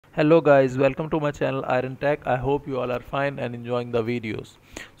Hello guys, welcome to my channel Iron Tech. I hope you all are fine and enjoying the videos.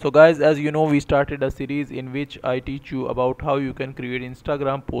 So guys, as you know, we started a series in which I teach you about how you can create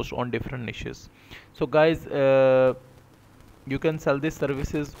Instagram posts on different niches. So guys, you can sell these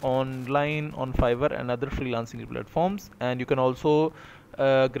services online on Fiverr and other freelancing platforms, and you can also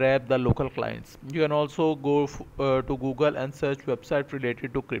grab the local clients. You can also go to Google and search website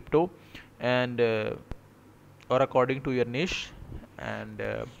related to crypto and or according to your niche, and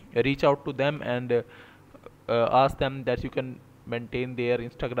reach out to them and ask them that you can maintain their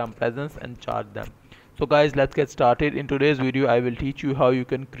Instagram presence and charge them. So guys, let's get started. In today's video I will teach you how you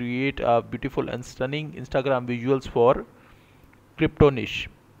can create beautiful and stunning Instagram visuals for crypto niche.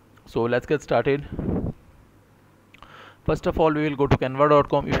 So let's get started. First of all, we will go to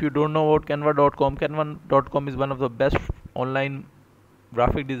canva.com. If you don't know about canva.com, canva.com is one of the best online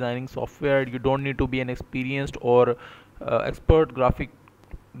graphic designing software. You don't need to be an experienced or expert graphic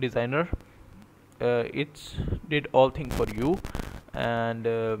designer. It's did all things for you, and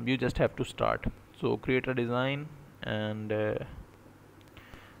you just have to start. So create a design and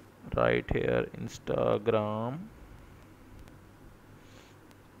write here Instagram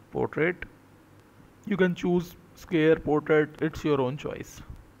portrait. You can choose square, portrait, it's your own choice.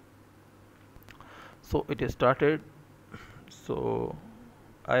 So it is started. So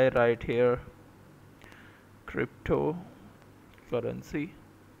I write here cryptocurrency,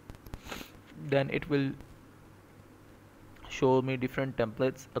 then it will show me different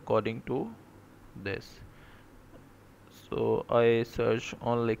templates according to this. So I search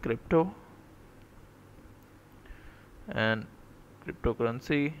only crypto and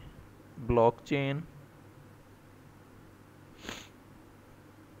cryptocurrency, blockchain,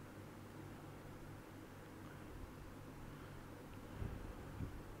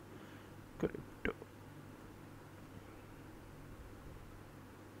 crypto.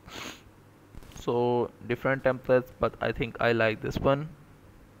 So different templates, but I think I like this one.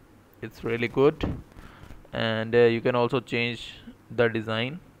 It's really good, and you can also change the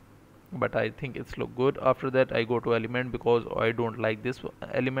design, but I think it's look good. After that I go to element because I don't like this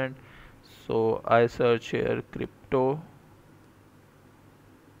element, so I search here crypto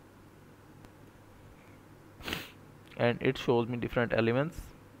and it shows me different elements,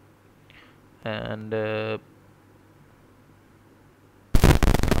 and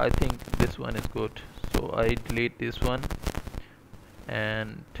I think this one is good, so I delete this one,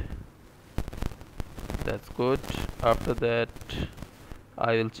 and that's good. After that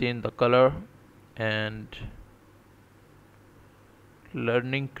I will change the color and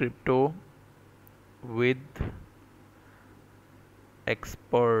learning crypto with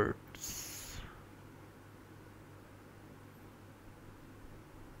experts.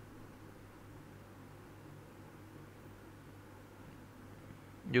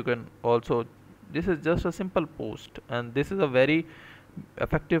 You can also, this is just a simple post and this is a very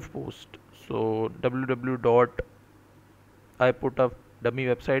effective post. So www. I put a dummy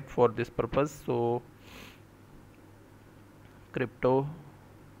website for this purpose. So crypto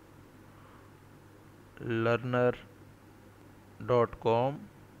learner.com,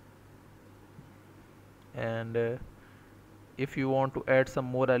 and if you want to add some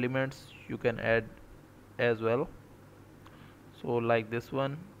more elements you can add as well. So like this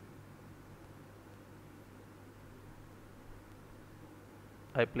one,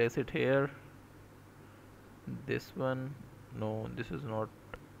 I place it here. This one, no, this is not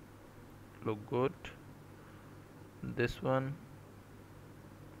look good. This one,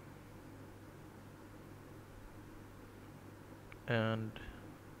 and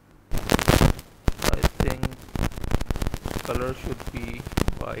I think color should be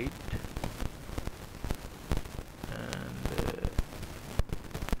white, and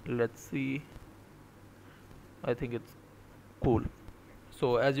let's see, I think it's cool.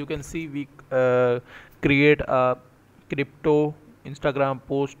 So as you can see, we create a crypto Instagram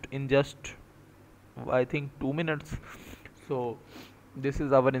post in just I think 2 minutes. So this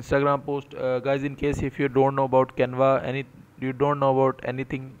is our Instagram post. Guys, in case if you don't know about Canva, you don't know about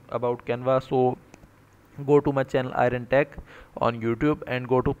anything about Canva, so go to my channel Iron Tech on YouTube and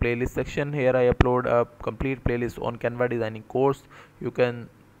go to playlist section. Here I upload a complete playlist on Canva designing course. You can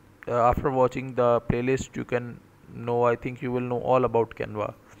after watching the playlist you can know, I think you will know all about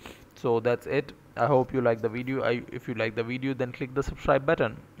Canva. So that's it. I hope you like the video. If you like the video, then click the subscribe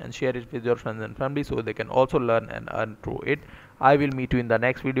button and share it with your friends and family so they can also learn and earn through it. I will meet you in the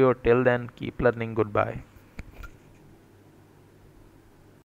next video. Till then, keep learning. Goodbye.